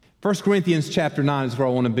1 Corinthians chapter 9 is where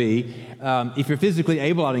I want to be. If you're physically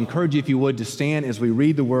able, I'd encourage you, if you would, to stand as we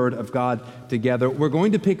read the Word of God together. We're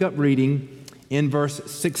going to pick up reading in verse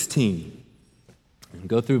 16 and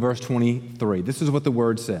go through verse 23. This is what the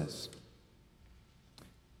Word says.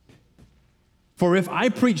 For if I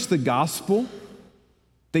preach the gospel,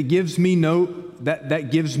 that gives me no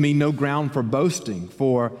ground for boasting,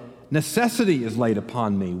 for necessity is laid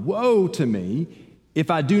upon me. Woe to me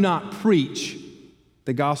if I do not preach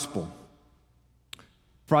the gospel.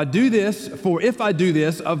 For if I do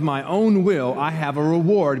this of my own will, I have a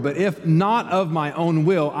reward. But if not of my own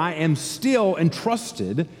will, I am still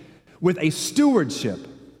entrusted with a stewardship.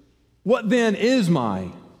 What then is my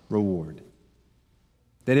reward?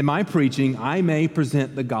 That in my preaching I may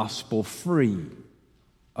present the gospel free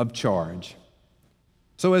of charge,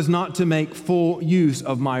 so as not to make full use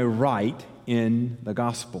of my right in the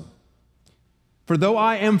gospel. For though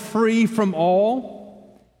I am free from all,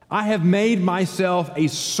 I have made myself a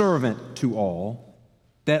servant to all,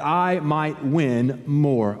 that I might win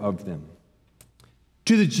more of them.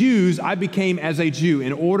 To the Jews I became as a Jew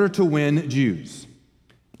in order to win Jews.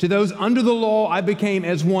 To those under the law I became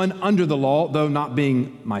as one under the law, though not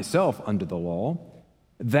being myself under the law,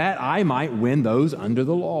 that I might win those under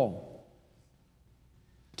the law.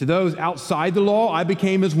 To those outside the law, I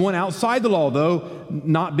became as one outside the law, though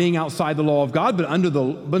not being outside the law of God, but under the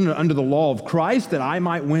law of Christ, that I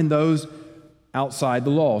might win those outside the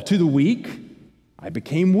law. To the weak, I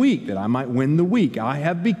became weak, that I might win the weak. I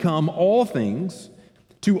have become all things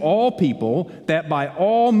to all people, that by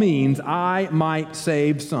all means I might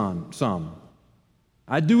save some.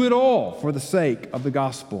 I do it all for the sake of the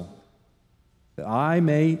gospel, that I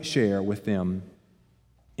may share with them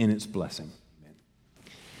in its blessing.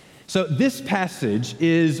 So this passage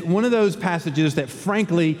is one of those passages that,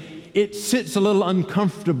 frankly, it sits a little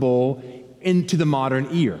uncomfortable into the modern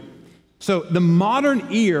ear. So the modern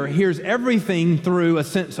ear hears everything through a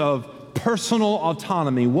sense of personal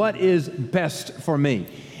autonomy. What is best for me?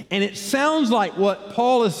 And it sounds like what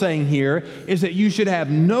Paul is saying here is that you should have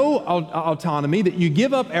no autonomy, that you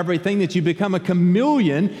give up everything, that you become a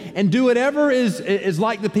chameleon and do whatever is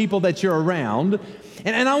like the people that you're around.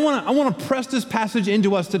 And I want to press this passage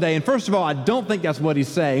into us today. And first of all, I don't think that's what he's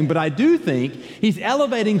saying, but I do think he's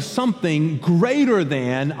elevating something greater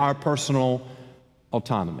than our personal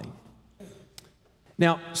autonomy.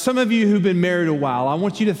 Now, some of you who've been married a while, I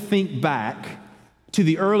want you to think back to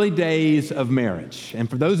the early days of marriage. And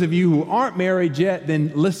for those of you who aren't married yet,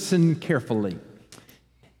 then listen carefully.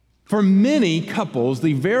 For many couples,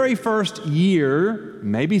 the very first year,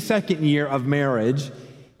 maybe second year of marriage,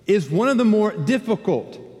 is one of the more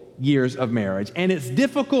difficult years of marriage. And it's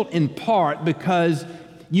difficult in part because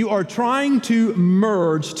you are trying to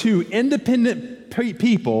merge two independent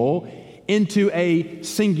people into a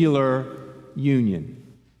singular union.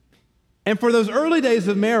 And for those early days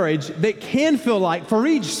of marriage, they can feel like for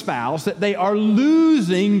each spouse that they are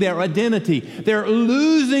losing their identity. They're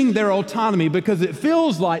losing their autonomy because it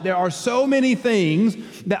feels like there are so many things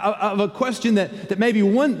of a question that maybe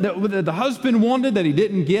that the husband wanted that he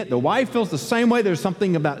didn't get. The wife feels the same way. There's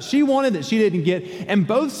something about she wanted that she didn't get. And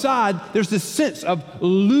both sides, there's this sense of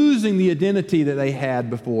losing the identity that they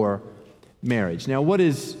had before marriage. Now, what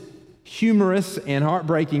is humorous and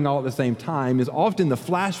heartbreaking all at the same time is often the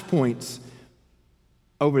flashpoints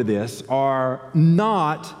over this are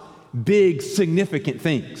not big, significant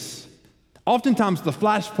things. Oftentimes the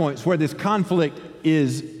flashpoints where this conflict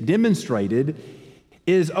is demonstrated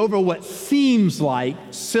is over what seems like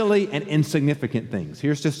silly and insignificant things.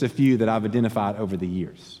 Here's just a few that I've identified over the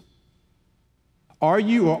years. Are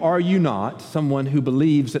you or are you not someone who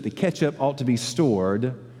believes that the ketchup ought to be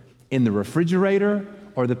stored in the refrigerator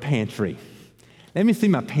or the pantry? Let me see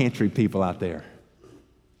my pantry people out there.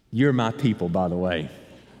 You're my people, by the way.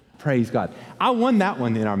 Praise God. I won that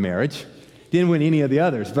one in our marriage. Didn't win any of the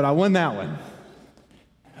others, but I won that one.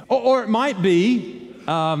 Or it might be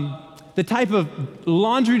the type of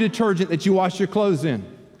laundry detergent that you wash your clothes in.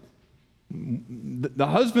 The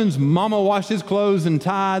husband's mama washed his clothes and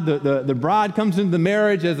tied. The bride comes into the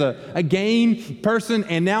marriage as a game person,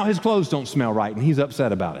 and now his clothes don't smell right, and he's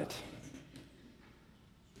upset about it.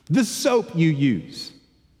 The soap you use.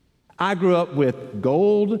 I grew up with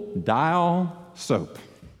Gold Dial soap.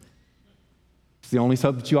 It's the only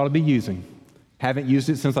soap that you ought to be using. Haven't used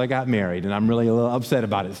it since I got married, and I'm really a little upset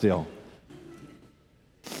about it still.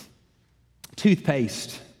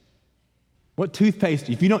 Toothpaste. What toothpaste?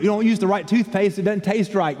 If you don't use the right toothpaste, it doesn't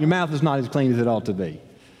taste right. Your mouth is not as clean as it ought to be.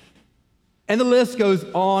 And the list goes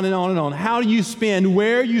on and on and on. How do you spend,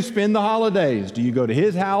 where you spend the holidays? Do you go to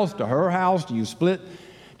his house, to her house? Do you split?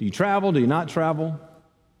 Do you travel? Do you not travel?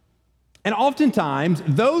 And oftentimes,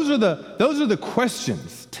 those are the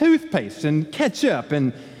questions. Toothpaste and ketchup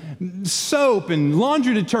and soap and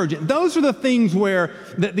laundry detergent. Those are the things where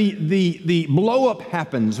the blow up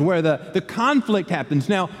happens, where the conflict happens.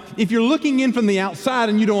 Now, if you're looking in from the outside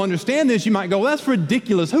and you don't understand this, you might go, well, that's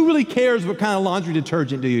ridiculous. Who really cares what kind of laundry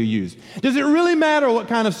detergent do you use? Does it really matter what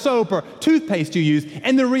kind of soap or toothpaste you use?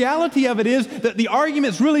 And the reality of it is that the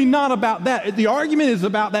argument's really not about that. The argument is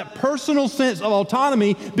about that personal sense of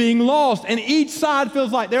autonomy being lost, and each side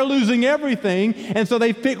feels like they're losing everything, and so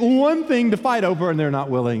they pick one thing to fight over, and they're not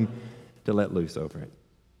willing to let loose over it.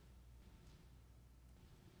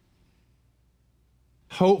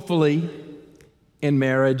 Hopefully, in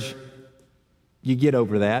marriage, you get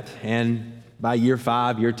over that, and by year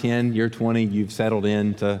 5, year 10, year 20, you've settled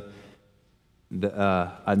into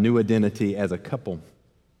a new identity as a couple.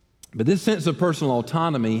 But this sense of personal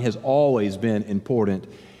autonomy has always been important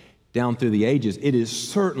down through the ages. It has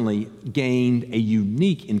certainly gained a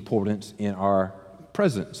unique importance in our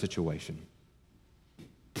present situation.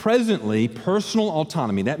 Presently, personal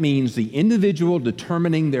autonomy, that means the individual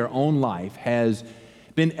determining their own life, has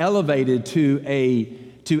been elevated to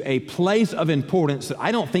a place of importance that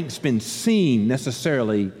I don't think has been seen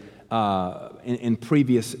necessarily in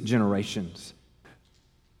previous generations.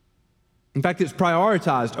 In fact, it's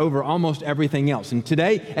prioritized over almost everything else. And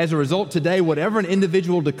today, as a result, whatever an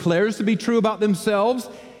individual declares to be true about themselves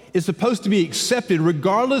is supposed to be accepted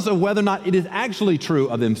regardless of whether or not it is actually true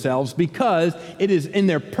of themselves, because it is in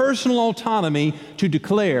their personal autonomy to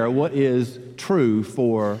declare what is true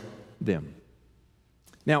for them.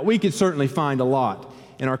 Now, we could certainly find a lot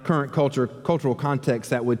in our current cultural context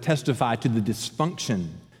that would testify to the dysfunction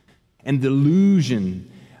and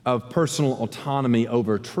delusion of personal autonomy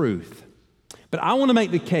over truth. But I want to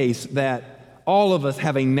make the case that all of us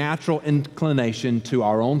have a natural inclination to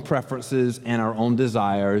our own preferences and our own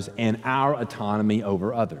desires and our autonomy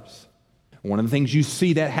over others. One of the things you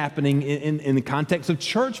see that happening in the context of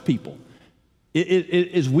church people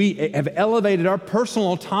is we have elevated our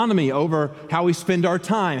personal autonomy over how we spend our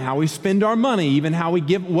time, how we spend our money, even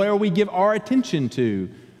where we give our attention to,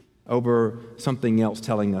 over something else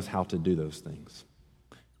telling us how to do those things.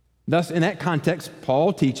 Thus, in that context,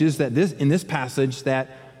 Paul teaches that in this passage that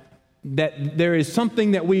there is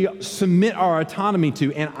something that we submit our autonomy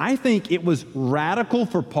to. And I think it was radical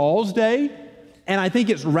for Paul's day, and I think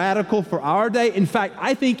it's radical for our day. In fact,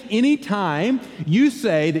 I think any time you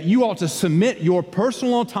say that you ought to submit your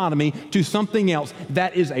personal autonomy to something else,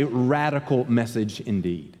 that is a radical message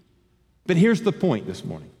indeed. But here's the point this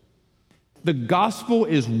morning. The gospel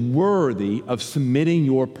is worthy of submitting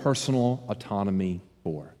your personal autonomy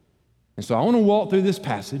for. And so I want to walk through this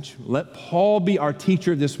passage, let Paul be our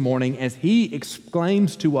teacher this morning as he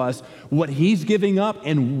exclaims to us what he's giving up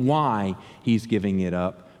and why he's giving it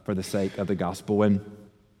up for the sake of the gospel. And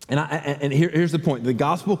here's the point. The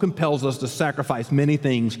gospel compels us to sacrifice many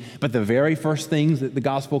things, but the very first things that the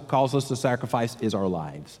gospel calls us to sacrifice is our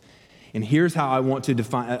lives. And here's how I want to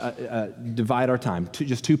divide our time.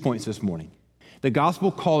 Just 2 points this morning. The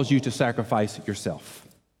gospel calls you to sacrifice yourself.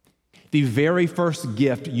 The very first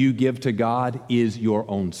gift you give to God is your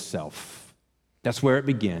own self. That's where it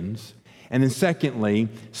begins. And then secondly,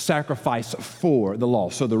 sacrifice for the law.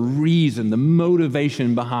 So the reason, the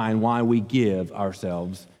motivation behind why we give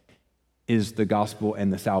ourselves is the gospel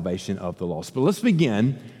and the salvation of the lost. But let's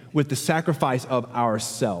begin with the sacrifice of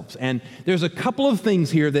ourselves. And there's a couple of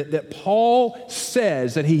things here that Paul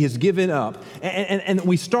says that he has given up. And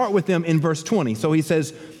we start with them in verse 20. So he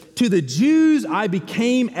says, "To the Jews I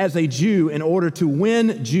became as a Jew in order to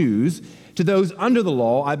win Jews. To those under the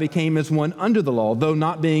law I became as one under the law, though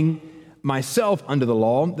not being myself under the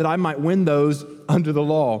law, that I might win those under the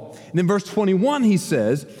law." And then verse 21 he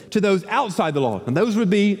says, "To those outside the law," and those would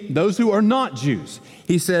be those who are not Jews.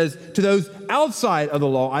 He says, "To those outside of the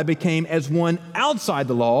law I became as one outside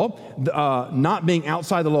the law, not being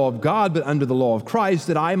outside the law of God, but under the law of Christ,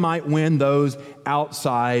 that I might win those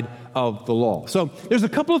outside of the law." So there's a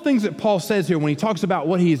couple of things that Paul says here when he talks about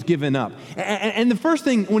what he has given up. And the first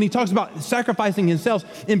thing, when he talks about sacrificing himself,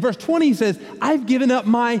 in verse 20 he says, "I've given up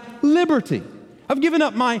my liberty. I've given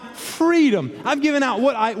up my freedom. I've given up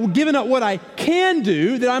what I can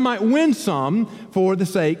do that I might win some for the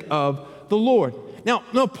sake of the Lord." Now,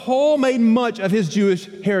 Paul made much of his Jewish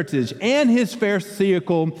heritage and his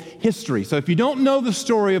Pharisaical history. So if you don't know the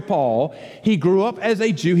story of Paul, he grew up as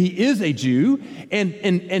a Jew. He is a Jew.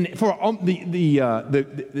 And for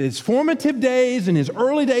his formative days and his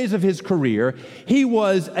early days of his career, he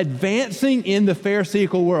was advancing in the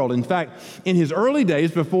Pharisaical world. In fact, in his early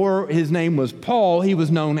days, before his name was Paul, he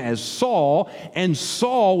was known as Saul. And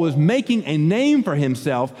Saul was making a name for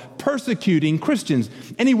himself persecuting Christians.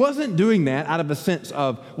 And he wasn't doing that out of a sense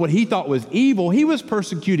of what he thought was evil. He was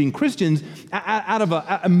persecuting Christians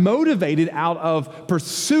motivated out of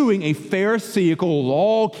pursuing a Pharisaical,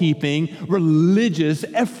 law-keeping, religious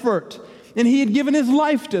effort. And he had given his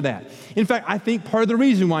life to that. In fact, I think part of the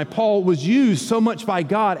reason why Paul was used so much by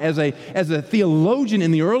God as a theologian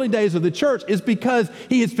in the early days of the church is because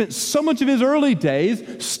he had spent so much of his early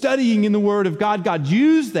days studying in the Word of God. God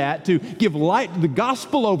used that to give light to the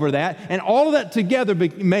gospel over that, and all of that together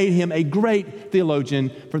made him a great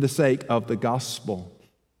theologian for the sake of the gospel.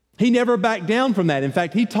 He never backed down from that. In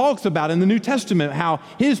fact, he talks about in the New Testament how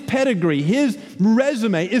his pedigree, his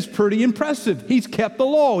resume is pretty impressive. He's kept the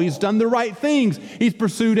law. He's done the right things. He's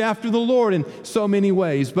pursued after the Lord in so many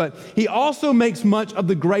ways. But he also makes much of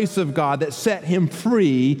the grace of God that set him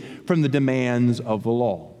free from the demands of the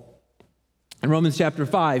law. In Romans chapter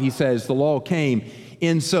 5, he says, the law came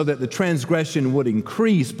in so that the transgression would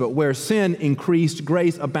increase, but where sin increased,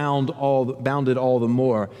 grace abounded all the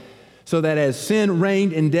more. So that as sin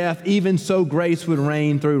reigned in death, even so grace would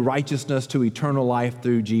reign through righteousness to eternal life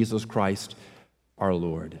through Jesus Christ our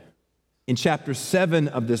Lord. In chapter 7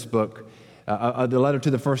 of this book, the letter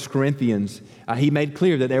to the 1 Corinthians, he made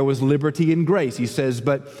clear that there was liberty in grace. He says,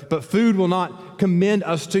 but food will not commend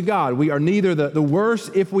us to God. We are neither the worse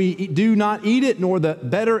if we do not eat it, nor the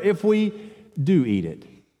better if we do eat it.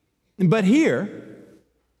 But here,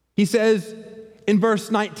 he says, in verse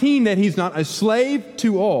 19, that he's not a slave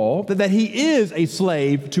to all, but that he is a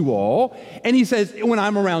slave to all. And he says, when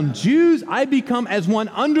I'm around Jews, I become as one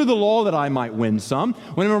under the law that I might win some.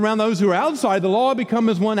 When I'm around those who are outside the law, I become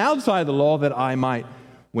as one outside the law that I might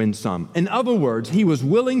win some. In other words, he was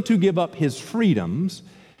willing to give up his freedoms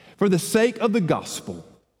for the sake of the gospel.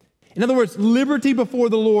 In other words, liberty before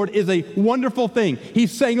the Lord is a wonderful thing. He's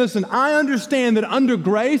saying, listen, I understand that under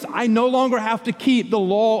grace, I no longer have to keep the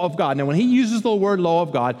law of God. Now, when he uses the word law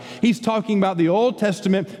of God, he's talking about the Old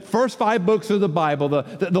Testament, first 5 books of the Bible,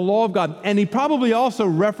 the law of God. And he probably also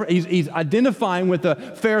he's identifying with the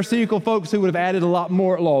Pharisaical folks who would have added a lot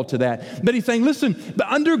more law to that. But he's saying, listen, but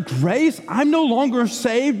under grace, I'm no longer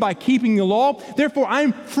saved by keeping the law. Therefore,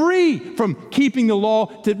 I'm free from keeping the law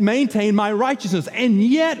to maintain my righteousness. And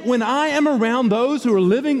yet, when I am around those who are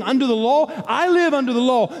living under the law, I live under the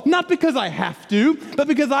law, not because I have to, but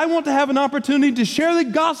because I want to have an opportunity to share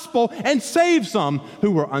the gospel and save some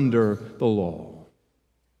who are under the law.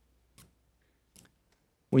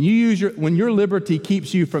 When your liberty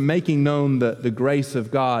keeps you from making known the grace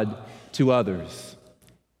of God to others,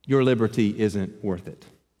 your liberty isn't worth it.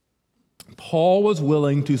 Paul was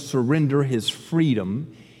willing to surrender his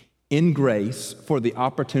freedom in grace for the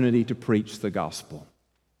opportunity to preach the gospel.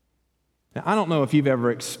 Now, I don't know if you've ever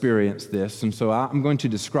experienced this, and so I'm going to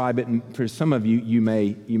describe it, and for some of you, you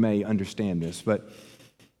may understand this, but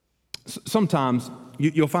sometimes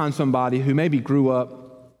you'll find somebody who maybe grew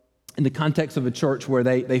up in the context of a church where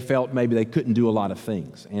they felt maybe they couldn't do a lot of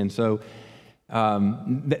things, and so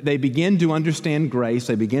they begin to understand grace,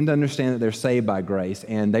 they begin to understand that they're saved by grace,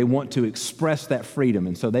 and they want to express that freedom,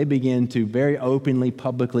 and so they begin to very openly,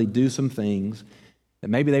 publicly do some things that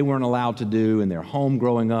maybe they weren't allowed to do in their home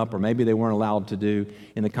growing up, or maybe they weren't allowed to do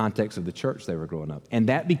in the context of the church they were growing up. And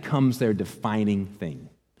that becomes their defining thing.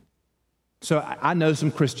 So I know some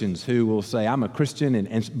Christians who will say, I'm a Christian,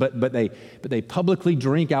 but they publicly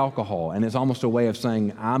drink alcohol, and it's almost a way of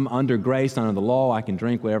saying, I'm under grace, under the law, I can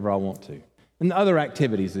drink whatever I want to. And other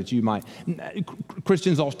activities that you might,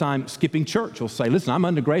 Christians all the time skipping church will say, listen, I'm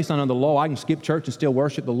under grace, under the law, I can skip church and still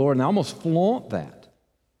worship the Lord, and they almost flaunt that.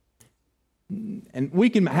 And we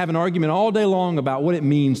can have an argument all day long about what it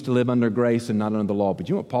means to live under grace and not under the law. But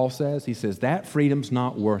you know what Paul says? He says that freedom's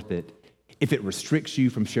not worth it if it restricts you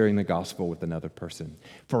from sharing the gospel with another person.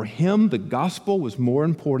 For him, the gospel was more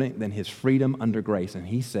important than his freedom under grace. And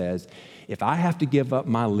he says, if I have to give up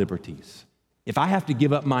my liberties, if I have to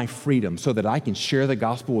give up my freedom so that I can share the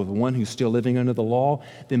gospel with one who's still living under the law,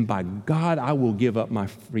 then by God, I will give up my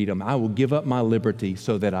freedom. I will give up my liberty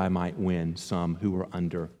so that I might win some who are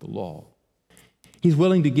under the law. He's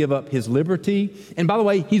willing to give up his liberty. And by the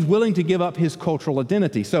way, he's willing to give up his cultural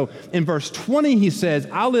identity. So in verse 20, he says,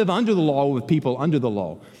 I live under the law with people under the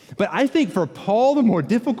law. But I think for Paul, the more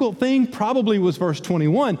difficult thing probably was verse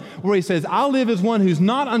 21, where he says, I live as one who's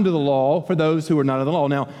not under the law for those who are not under the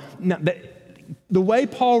law. Now the way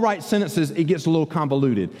Paul writes sentences, it gets a little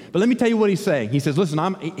convoluted. But let me tell you what he's saying. He says,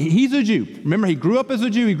 listen, he's a Jew. Remember, he grew up as a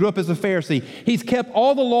Jew. He grew up as a Pharisee. He's kept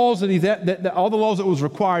all the laws all the laws that was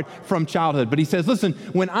required from childhood. But he says, listen,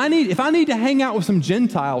 if I need to hang out with some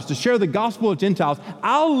Gentiles to share the gospel of Gentiles,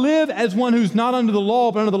 I'll live as one who's not under the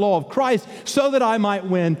law, but under the law of Christ, so that I might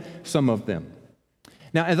win some of them.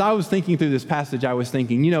 Now, as I was thinking through this passage, I was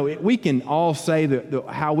thinking, we can all say that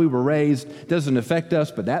how we were raised doesn't affect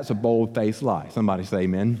us, but that's a bold-faced lie. Somebody say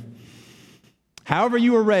amen. However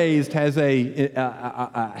you were raised has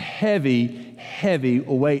a heavy, heavy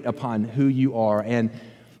weight upon who you are. And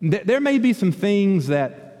there may be some things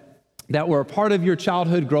that were a part of your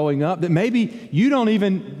childhood growing up that maybe you don't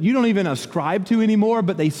even ascribe to anymore,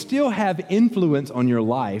 but they still have influence on your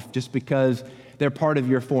life just because they're part of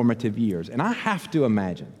your formative years. And I have to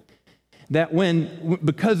imagine that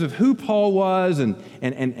because of who Paul was and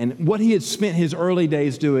what he had spent his early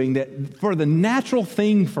days doing, that for the natural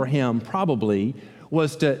thing for him probably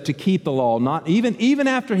was to keep the law, not even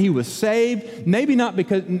after he was saved, certainly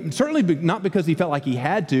not because he felt like he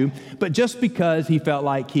had to, but just because he felt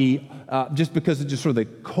like just because of just sort of the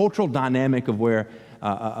cultural dynamic of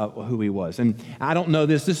who he was. And I don't know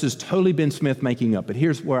this is totally Ben Smith making up, but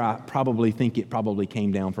here's where I probably think it probably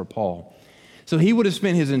came down for Paul. So he would have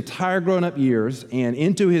spent his entire grown-up years and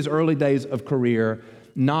into his early days of career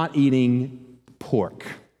not eating pork,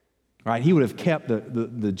 right? He would have kept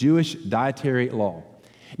the Jewish dietary law.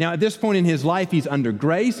 Now, at this point in his life, he's under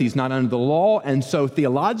grace, he's not under the law, and so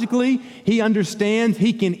theologically, he understands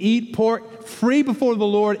he can eat pork free before the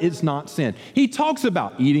Lord. It's not sin. He talks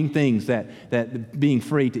about eating things, that being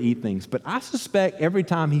free to eat things, but I suspect every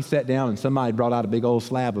time he sat down and somebody brought out a big old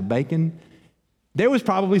slab of bacon, there was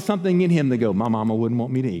probably something in him that go, my mama wouldn't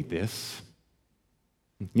want me to eat this.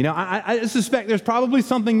 I suspect there's probably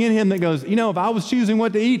something in him that goes, if I was choosing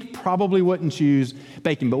what to eat, probably wouldn't choose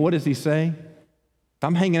bacon. But what does he say? If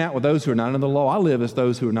I'm hanging out with those who are not under the law, I live as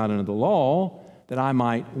those who are not under the law, that I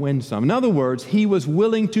might win some. In other words, he was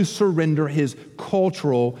willing to surrender his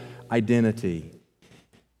cultural identity.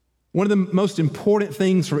 One of the most important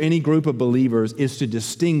things for any group of believers is to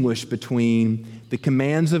distinguish between the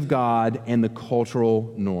commands of God and the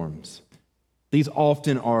cultural norms. These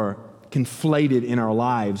often are conflated in our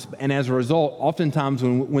lives, and as a result, oftentimes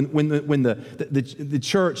when the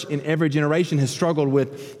church in every generation has struggled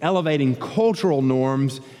with elevating cultural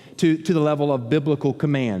norms to the level of biblical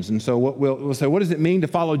commands. And so we'll say, what does it mean to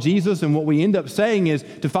follow Jesus? And what we end up saying is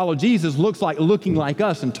to follow Jesus looks like looking like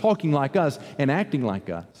us and talking like us and acting like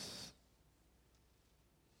us.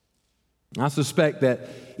 I suspect that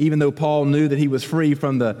even though Paul knew that he was free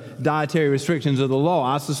from the dietary restrictions of the law,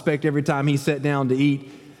 I suspect every time he sat down to eat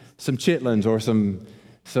some chitlins or some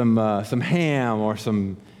ham or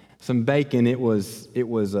some bacon, it was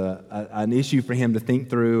an issue for him to think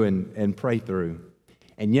through and pray through.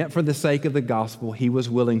 And yet, for the sake of the gospel, he was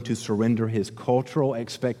willing to surrender his cultural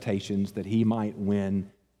expectations that he might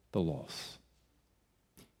win the loss.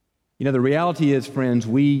 The reality is, friends,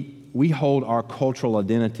 we hold our cultural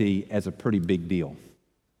identity as a pretty big deal.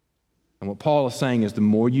 And what Paul is saying is the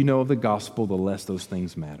more you know of the gospel, the less those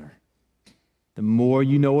things matter. The more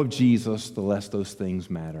you know of Jesus, the less those things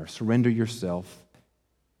matter. Surrender yourself.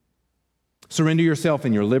 Surrender yourself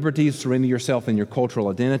in your liberties, surrender yourself in your cultural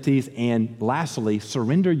identities, and lastly,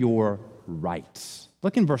 surrender your rights.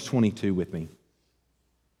 Look in verse 22 with me.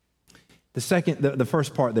 The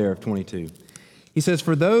first part there of 22. He says,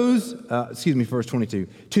 verse 22.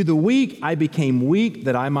 To the weak I became weak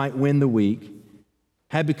that I might win the weak,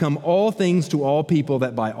 had become all things to all people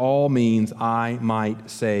that by all means I might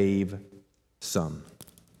save some.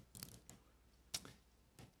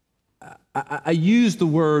 I use the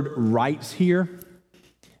word rights here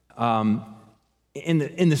in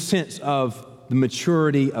the sense of the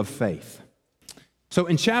maturity of faith. So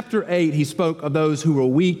in chapter 8, he spoke of those who were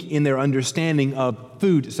weak in their understanding of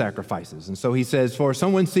food sacrifices. And so he says, for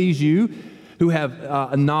someone sees you who have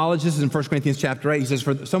a knowledge, this is in 1 Corinthians chapter 8, he says,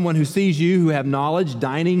 for someone who sees you who have knowledge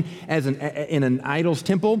dining in an idol's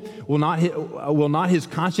temple, will not his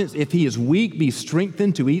conscience, if he is weak, be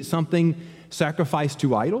strengthened to eat something sacrificed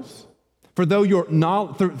to idols? For though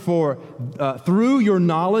through your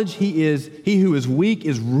knowledge he who is weak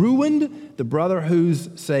is ruined, the brother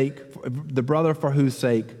for whose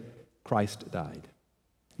sake Christ died.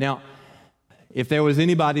 Now, if there was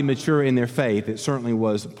anybody mature in their faith, it certainly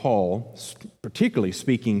was Paul, particularly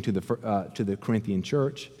speaking to the Corinthian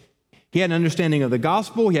church. He had an understanding of the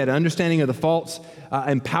gospel. He had an understanding of the false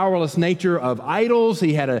and powerless nature of idols.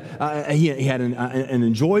 He had an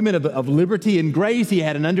enjoyment of liberty and grace. He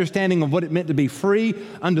had an understanding of what it meant to be free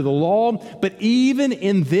under the law. But even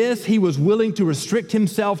in this, he was willing to restrict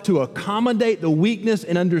himself to accommodate the weakness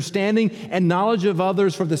and understanding and knowledge of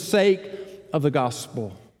others for the sake of the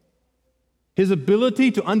gospel. His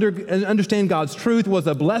ability to understand God's truth was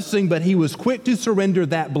a blessing, but he was quick to surrender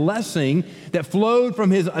that blessing that flowed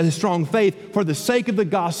from his strong faith for the sake of the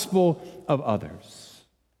gospel of others.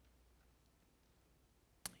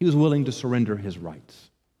 He was willing to surrender his rights.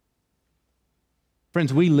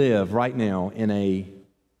 Friends, we live right now in a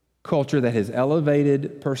culture that has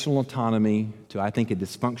elevated personal autonomy to, I think, a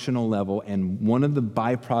dysfunctional level, and one of the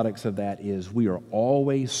byproducts of that is we are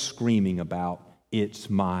always screaming about, it's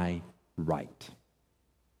my right.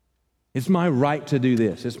 It's my right to do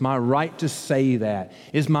this. It's my right to say that.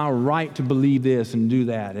 It's my right to believe this and do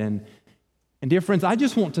that. And dear friends, I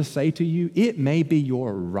just want to say to you, it may be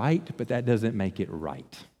your right, but that doesn't make it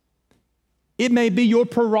right. It may be your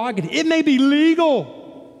prerogative. It may be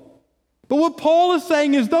legal. But what Paul is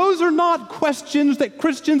saying is those are not questions that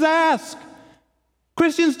Christians ask.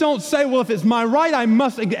 Christians don't say, well, if it's my right, I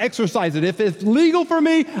must exercise it. If it's legal for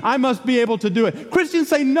me, I must be able to do it. Christians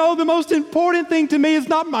say, no, the most important thing to me is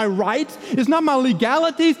not my rights, it's not my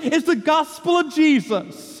legalities, it's the gospel of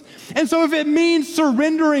Jesus. And so if it means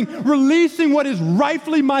surrendering, releasing what is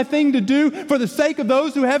rightfully my thing to do for the sake of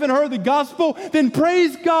those who haven't heard the gospel, then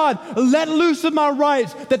praise God, let loose of my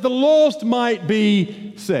rights that the lost might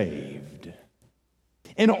be saved.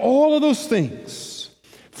 And all of those things,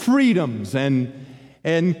 freedoms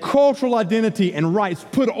and cultural identity and rights,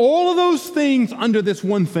 put all of those things under this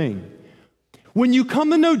one thing. When you come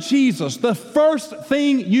to know Jesus, the first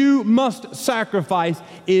thing you must sacrifice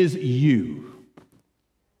is you.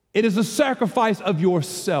 It is a sacrifice of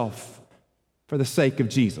yourself for the sake of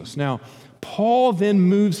Jesus. Now, Paul then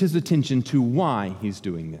moves his attention to why he's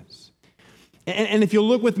doing this. And if you'll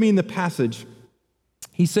look with me in the passage,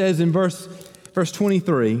 he says in verse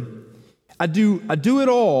 23, I do it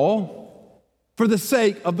all for the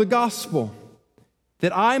sake of the gospel,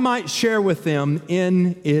 that I might share with them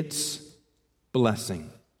in its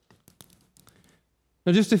blessing.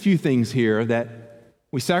 Now, just a few things here that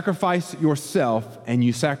we sacrifice yourself and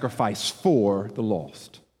you sacrifice for the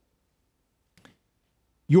lost.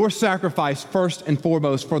 Your sacrifice, first and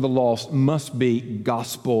foremost for the lost, must be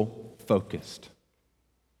gospel-focused.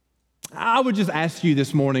 I would just ask you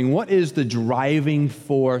this morning, what is the driving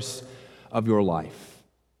force of your life?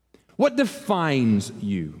 What defines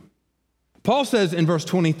you? Paul says in verse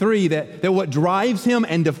 23 that what drives him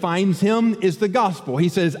and defines him is the gospel. He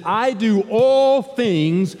says, I do all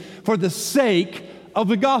things for the sake of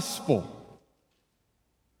the gospel.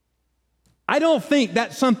 I don't think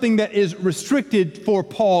that's something that is restricted for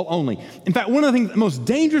Paul only. In fact, one of the most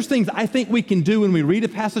dangerous things I think we can do when we read a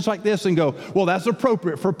passage like this and go, well, that's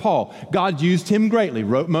appropriate for Paul. God used him greatly,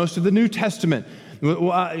 wrote most of the New Testament.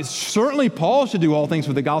 Certainly Paul should do all things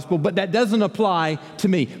for the gospel, but that doesn't apply to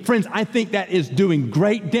me. Friends, I think that is doing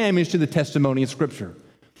great damage to the testimony of Scripture.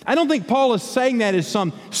 I don't think Paul is saying that as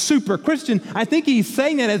some super Christian. I think he's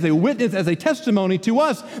saying that as a witness, as a testimony to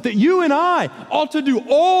us, that you and I ought to do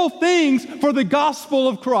all things for the gospel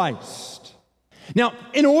of Christ. Now,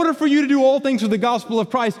 in order for you to do all things for the gospel of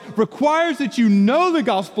Christ requires that you know the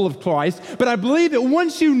gospel of Christ, but I believe that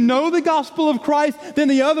once you know the gospel of Christ, then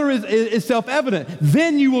the other is self-evident.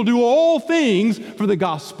 Then you will do all things for the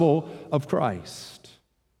gospel of Christ.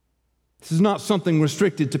 This is not something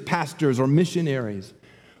restricted to pastors or missionaries.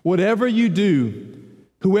 Whatever you do,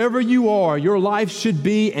 whoever you are, your life should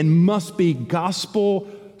be and must be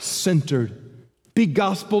gospel-centered. Be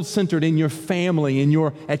gospel-centered in your family,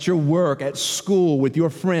 at your work, at school, with your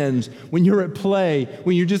friends, when you're at play,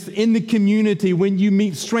 when you're just in the community, when you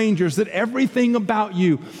meet strangers, that everything about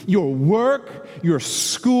you, your work, your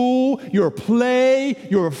school, your play,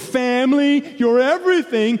 your family, your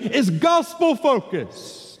everything is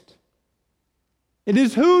gospel-focused. It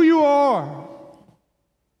is who you are.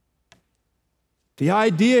 The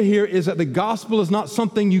idea here is that the gospel is not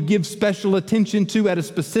something you give special attention to at a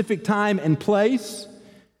specific time and place.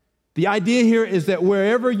 The idea here is that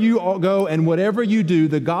wherever you go and whatever you do,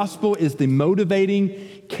 the gospel is the motivating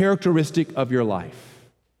characteristic of your life.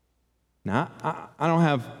 Now, I don't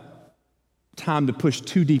have time to push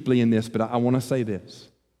too deeply in this, but I want to say this.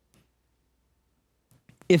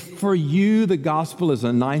 If for you the gospel is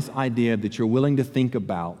a nice idea that you're willing to think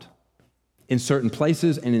about in certain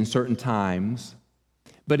places and in certain times,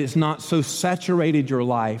 but it's not so saturated your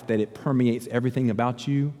life that it permeates everything about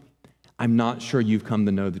you, I'm not sure you've come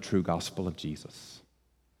to know the true gospel of Jesus.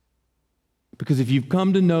 Because if you've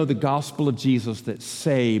come to know the gospel of Jesus that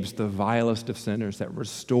saves the vilest of sinners, that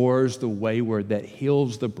restores the wayward, that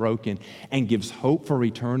heals the broken, and gives hope for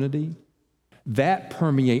eternity, that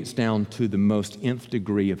permeates down to the most nth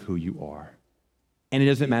degree of who you are. And it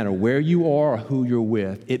doesn't matter where you are or who you're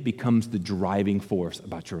with, it becomes the driving force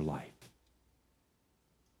about your life.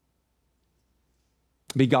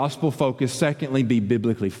 Be gospel-focused. Secondly, be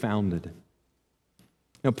biblically founded.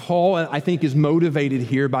 Now, Paul, I think, is motivated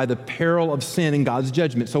here by the peril of sin and God's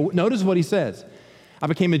judgment. So notice what he says. I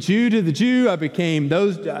became a Jew to the Jew. I became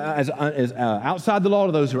those outside the law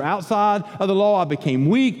to those who are outside of the law. I became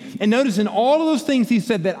weak. And notice in all of those things, he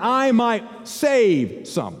said that I might save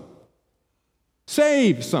some.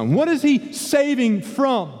 Save some. What is he saving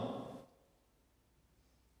from?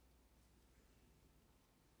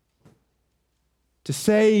 To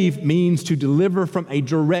save means to deliver from a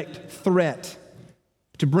direct threat,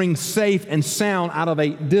 to bring safe and sound out of a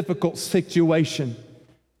difficult situation.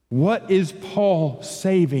 What is Paul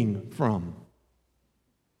saving from?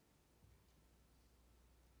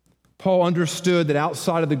 Paul understood that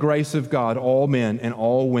outside of the grace of God, all men and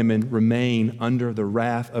all women remain under the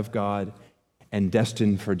wrath of God and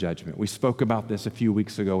destined for judgment. We spoke about this a few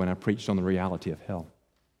weeks ago when I preached on the reality of hell.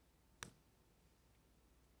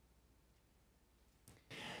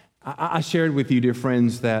 I shared with you, dear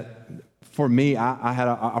friends, that for me, I had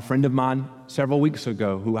a friend of mine several weeks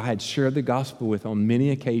ago who I had shared the gospel with on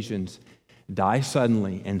many occasions die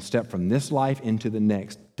suddenly and step from this life into the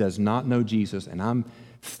next, does not know Jesus, and I'm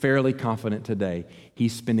fairly confident today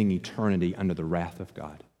he's spending eternity under the wrath of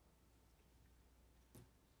God.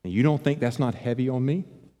 And you don't think that's not heavy on me?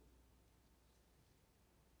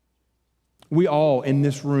 We all in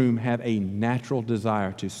this room have a natural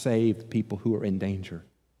desire to save people who are in danger.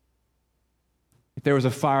 If there was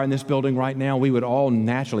a fire in this building right now, we would all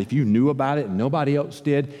naturally, if you knew about it and nobody else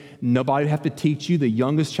did, nobody would have to teach you. The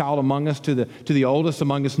youngest child among us to the oldest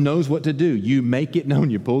among us knows what to do. You make it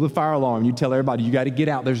known. You pull the fire alarm. You tell everybody, you got to get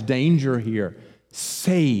out. There's danger here.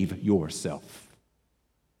 Save yourself.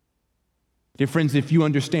 Dear friends, if you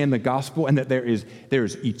understand the gospel and that there is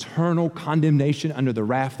eternal condemnation under the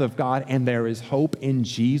wrath of God and there is hope in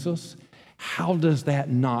Jesus, how does that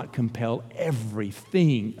not compel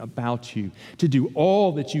everything about you to do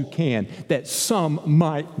all that you can that some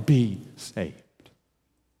might be saved?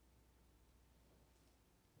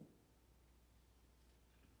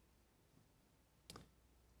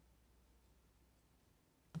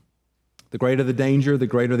 The greater the danger, the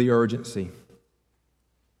greater the urgency.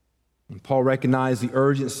 And Paul recognized the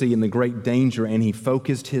urgency and the great danger, and he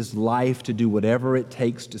focused his life to do whatever it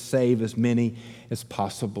takes to save as many as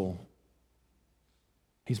possible.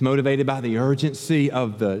 He's motivated by the urgency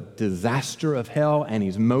of the disaster of hell, and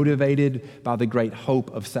he's motivated by the great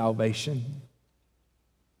hope of salvation.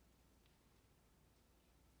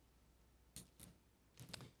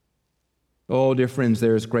 Oh, dear friends,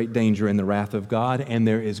 there is great danger in the wrath of God, and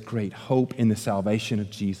there is great hope in the salvation of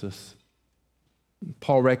Jesus.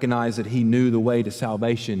 Paul recognized that he knew the way to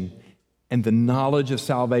salvation, and the knowledge of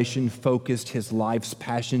salvation focused his life's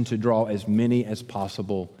passion to draw as many as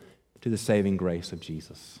possible to the saving grace of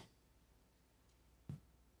Jesus.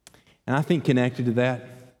 And I think connected to that,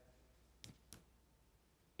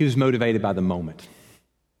 he was motivated by the moment,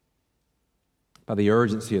 by the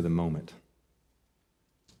urgency of the moment.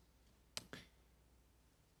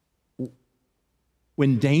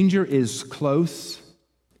 When danger is close,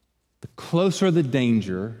 the closer the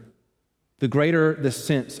danger, the greater the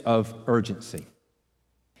sense of urgency.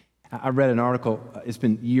 I read an article, it's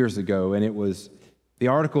been years ago, and the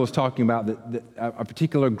article was talking about that a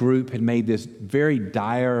particular group had made this very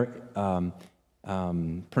dire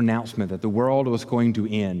pronouncement that the world was going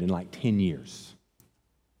to end in like 10 years.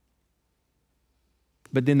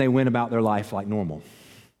 But then they went about their life like normal.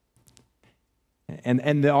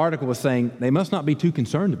 And the article was saying they must not be too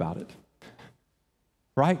concerned about it,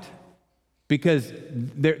 right? Because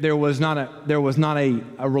there was not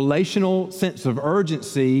a relational sense of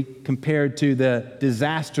urgency compared to the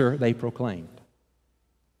disaster they proclaimed.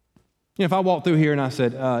 You know, if I walked through here and I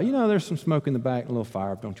said, there's some smoke in the back, a little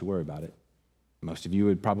fire, don't you worry about it. Most of you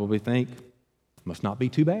would probably think, must not be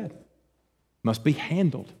too bad. Must be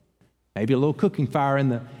handled. Maybe a little cooking fire in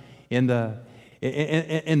the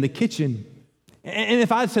kitchen. And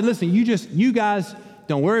if I said, listen, you guys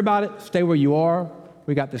don't worry about it, stay where you are,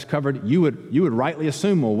 we got this covered, you would rightly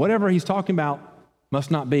assume, well, whatever he's talking about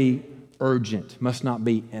must not be urgent, must not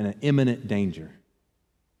be an imminent danger.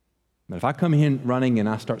 But if I come in running and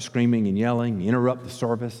I start screaming and yelling, interrupt the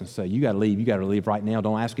service and say, you got to leave right now,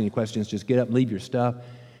 don't ask any questions, just get up, leave your stuff,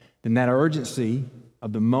 then that urgency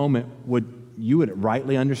of the moment you would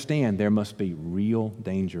rightly understand there must be real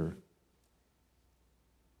danger.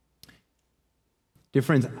 Dear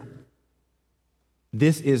friends,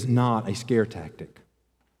 this is not a scare tactic.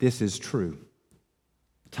 This is true.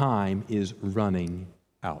 Time is running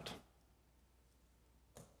out.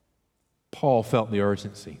 Paul felt the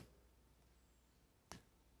urgency.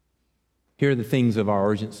 Here are the things of our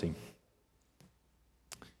urgency.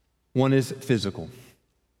 One is physical.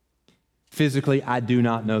 Physically, I do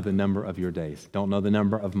not know the number of your days. Don't know the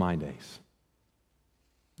number of my days.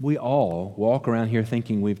 We all walk around here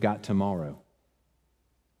thinking we've got tomorrow.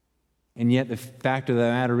 And yet the fact of the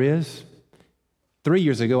matter is, 3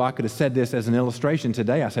 years ago, I could have said this as an illustration.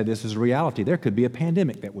 Today, I say this is reality. There could be a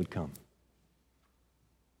pandemic that would come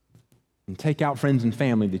and take out friends and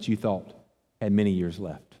family that you thought had many years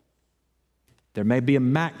left. There may be a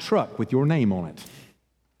Mack truck with your name on it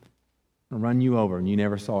and run you over, and you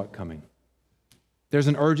never saw it coming. There's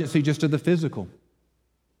an urgency just to the physical.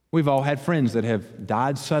 We've all had friends that have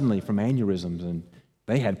died suddenly from aneurysms, and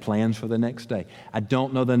they had plans for the next day. I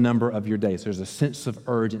don't know the number of your days. There's a sense of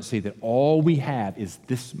urgency that all we have is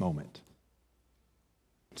this moment.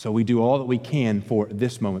 So we do all that we can for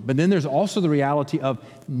this moment. But then there's also the reality of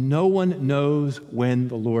no one knows when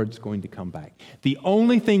the Lord's going to come back. The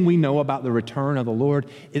only thing we know about the return of the Lord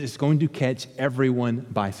is it's going to catch everyone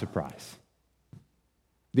by surprise.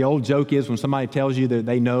 The old joke is when somebody tells you that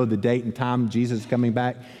they know the date and time Jesus is coming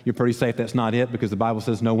back, you're pretty safe that's not it, because the Bible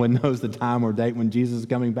says no one knows the time or date when Jesus is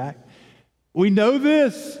coming back. We know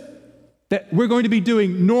this, that we're going to be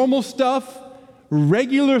doing normal stuff,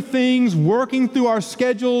 regular things, working through our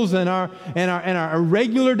schedules and our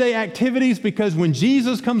regular day activities, because when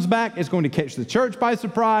Jesus comes back, it's going to catch the church by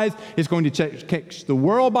surprise, it's going to catch the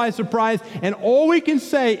world by surprise, and all we can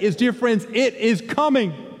say is, dear friends, it is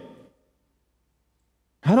coming.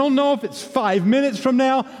 I don't know if it's 5 minutes from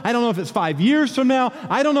now. I don't know if it's 5 years from now.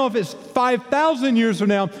 I don't know if it's 5,000 years from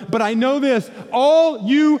now. But I know this, all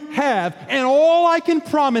you have and all I can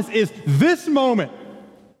promise is this moment.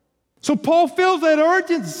 So Paul feels that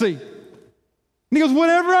urgency. And he goes,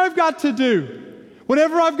 whatever I've got to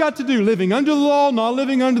do, living under the law, not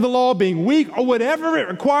living under the law, being weak, or whatever it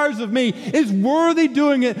requires of me, is worthy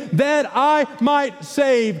doing it that I might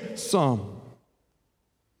save some.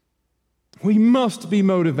 We must be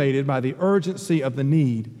motivated by the urgency of the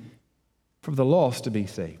need for the lost to be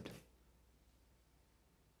saved.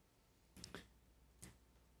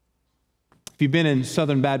 If you've been in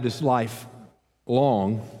Southern Baptist life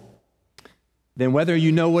long, then whether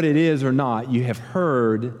you know what it is or not, you have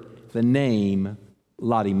heard the name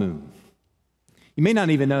Lottie Moon. You may not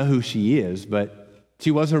even know who she is, but she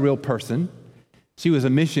was a real person. She was a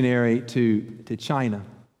missionary to China.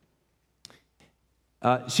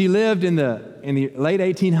 She lived in the late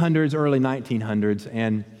 1800s, early 1900s,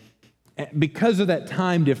 and because of that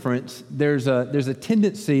time difference, there's a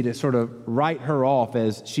tendency to sort of write her off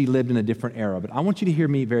as she lived in a different era. But I want you to hear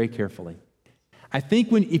me very carefully. I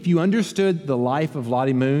think if you understood the life of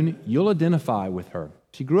Lottie Moon, you'll identify with her.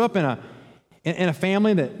 She grew up in a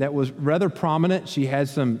family that was rather prominent. She had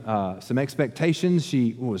some expectations.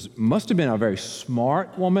 She must have been a very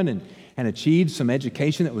smart woman and achieved some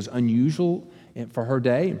education that was unusual for her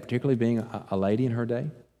day, and particularly being a lady in her day.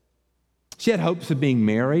 She had hopes of being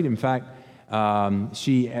married. In fact,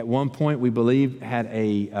 she at one point, we believe, had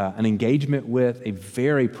an engagement with a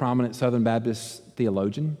very prominent Southern Baptist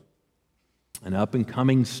theologian, an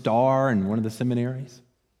up-and-coming star in one of the seminaries.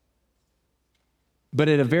 But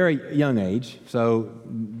at a very young age, so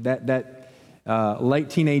that late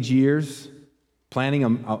teenage years, planning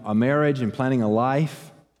a marriage and planning a life,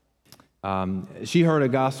 she heard a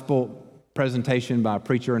gospel presentation by a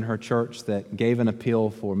preacher in her church that gave an appeal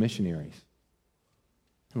for missionaries.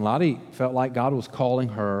 And Lottie felt like God was calling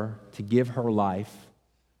her to give her life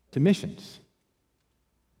to missions.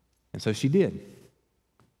 And so she did.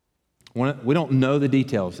 We don't know the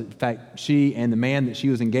details. In fact, she and the man that she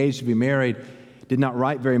was engaged to be married did not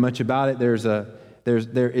write very much about it. There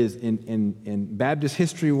is in Baptist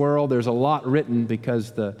history world, there's a lot written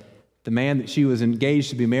because the man that she was engaged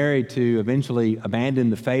to be married to eventually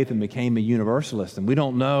abandoned the faith and became a Universalist. And we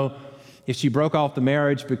don't know if she broke off the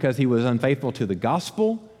marriage because he was unfaithful to the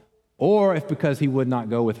gospel or if because he would not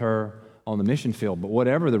go with her on the mission field. But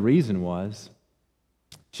whatever the reason was,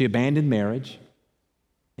 she abandoned marriage,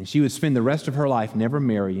 and she would spend the rest of her life never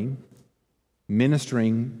marrying,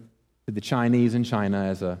 ministering to the Chinese in China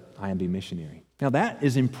as a IMB missionary. Now that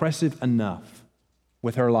is impressive enough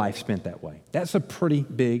with her life spent that way. That's a pretty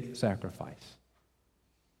big sacrifice.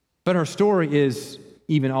 But her story is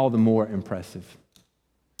even all the more impressive.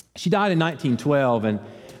 She died in 1912, and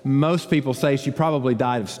most people say she probably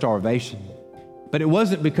died of starvation. But it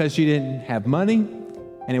wasn't because she didn't have money,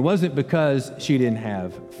 and it wasn't because she didn't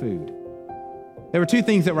have food. There were two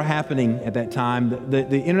things that were happening at that time.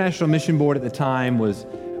 The International Mission Board at the time was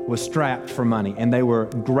strapped for money, and they were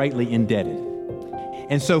greatly indebted.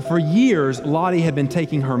 And so for years, Lottie had been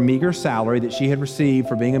taking her meager salary that she had received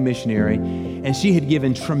for being a missionary, and she had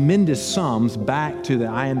given tremendous sums back to the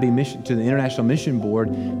IMB mission, to the International Mission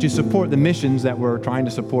Board, to support the missions that were trying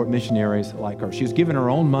to support missionaries like her. She was giving her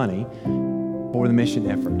own money for the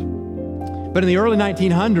mission effort. But in the early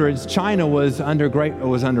 1900s, China was under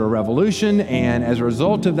a revolution, and as a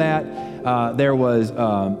result of that, there was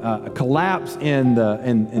a collapse in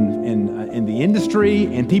the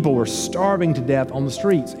industry, and people were starving to death on the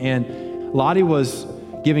streets. And Lottie was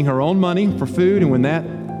giving her own money for food, and when that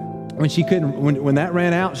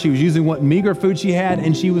ran out, she was using what meager food she had,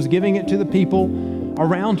 and she was giving it to the people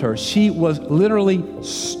around her. She was literally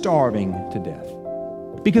starving to death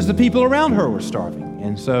because the people around her were starving,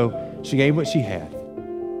 and so she gave what she had.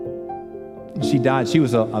 She died. She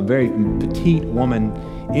was a very petite woman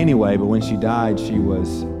anyway, but when she died, she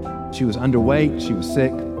was underweight, she was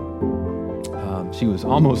sick, she was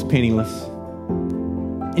almost penniless.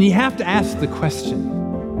 And you have to ask the question,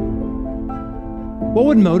 what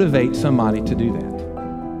would motivate somebody to do that?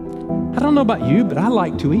 I don't know about you, but I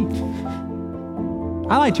like to eat.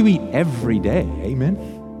 I like to eat every day, amen?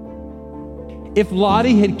 If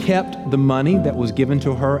Lottie had kept the money that was given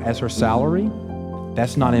to her as her salary,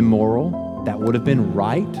 that's not immoral. That would have been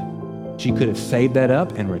right. She could have saved that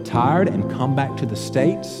up and retired and come back to the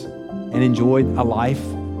States and enjoyed a life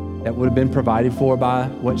that would have been provided for by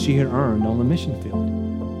what she had earned on the mission field.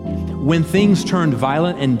 When things turned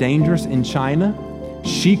violent and dangerous in China,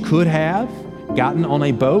 she could have gotten on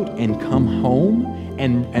a boat and come home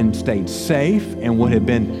and stayed safe and would have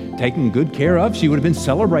been taken good care of. She would have been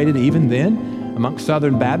celebrated even then amongst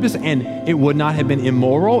Southern Baptists, and it would not have been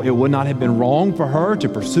immoral. It would not have been wrong for her to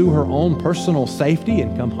pursue her own personal safety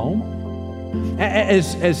and come home.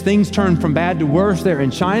 As things turned from bad to worse there in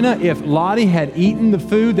China, if Lottie had eaten the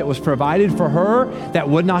food that was provided for her, that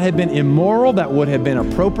would not have been immoral. That would have been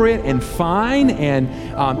appropriate and fine, and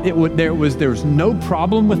there was no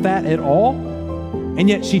problem with that at all. And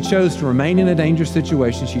yet she chose to remain in a dangerous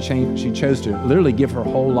situation. She chose to literally give her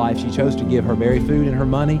whole life. She chose to give her very food and her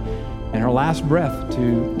money and her last breath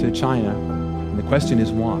to China. And the question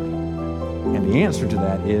is why? And the answer to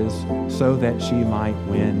that is so that she might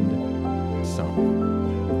win some.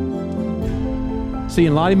 See,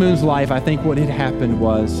 in Lottie Moon's life, I think what had happened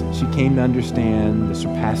was she came to understand the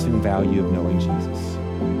surpassing value of knowing Jesus.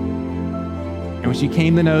 And when she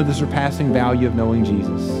came to know the surpassing value of knowing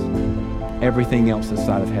Jesus, everything else this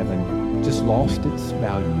side of heaven just lost its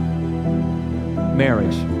value.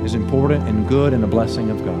 Marriage is important and good and a blessing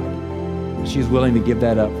of God. She is willing to give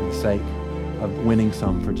that up for the sake of winning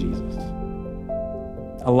some for Jesus.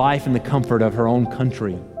 A life in the comfort of her own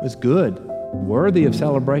country was good, worthy of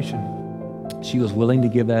celebration. She was willing to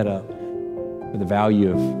give that up for the value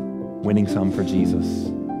of winning some for Jesus.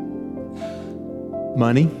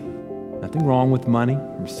 Money, nothing wrong with money,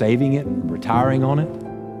 or saving it, retiring on it.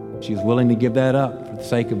 She was willing to give that up for the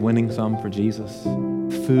sake of winning some for Jesus.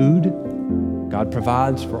 Food, God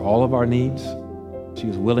provides for all of our needs. She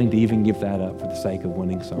was willing to even give that up for the sake of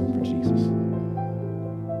winning some for Jesus.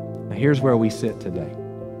 Now here's where we sit today.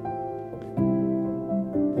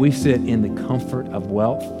 We sit in the comfort of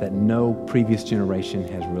wealth that no previous generation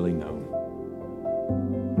has really known.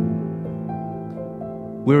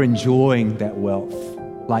 We're enjoying that wealth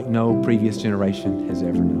like no previous generation has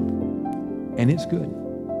ever known. And it's good.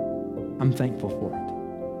 I'm thankful for it.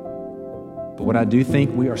 But what I do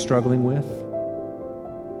think we are struggling with,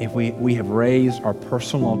 if we have raised our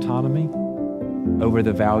personal autonomy over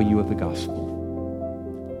the value of the gospel.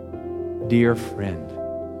 Dear friend,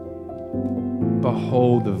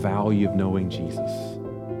 behold the value of knowing Jesus.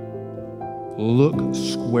 Look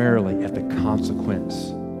squarely at the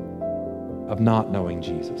consequence of not knowing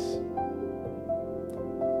Jesus.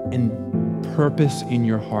 And purpose in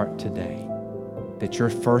your heart today that your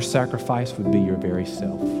first sacrifice would be your very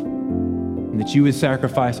self. And that you would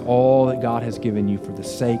sacrifice all that God has given you for the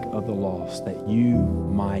sake of the lost, that you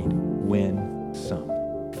might win some.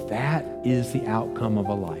 That is the outcome of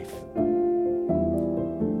a life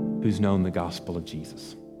who's known the gospel of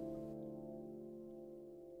Jesus.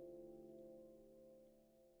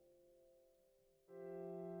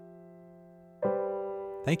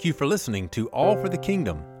 Thank you for listening to All for the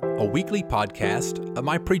Kingdom, a weekly podcast of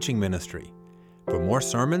my preaching ministry. For more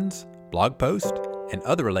sermons, blog posts, and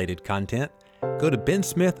other related content, go to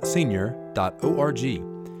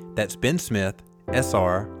bensmithsenior.org. That's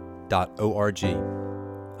bensmithsr.org.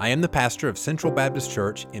 I am the pastor of Central Baptist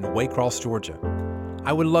Church in Waycross, Georgia.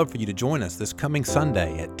 I would love for you to join us this coming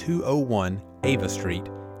Sunday at 201 Ava Street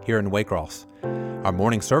here in Waycross. Our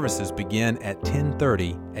morning services begin at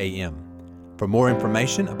 10:30 a.m. For more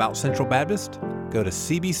information about Central Baptist, go to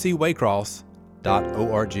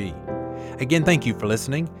cbcwaycross.org. Again, thank you for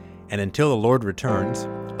listening, and until the Lord returns,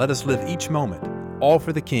 let us live each moment all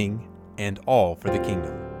for the King and all for the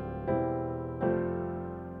kingdom.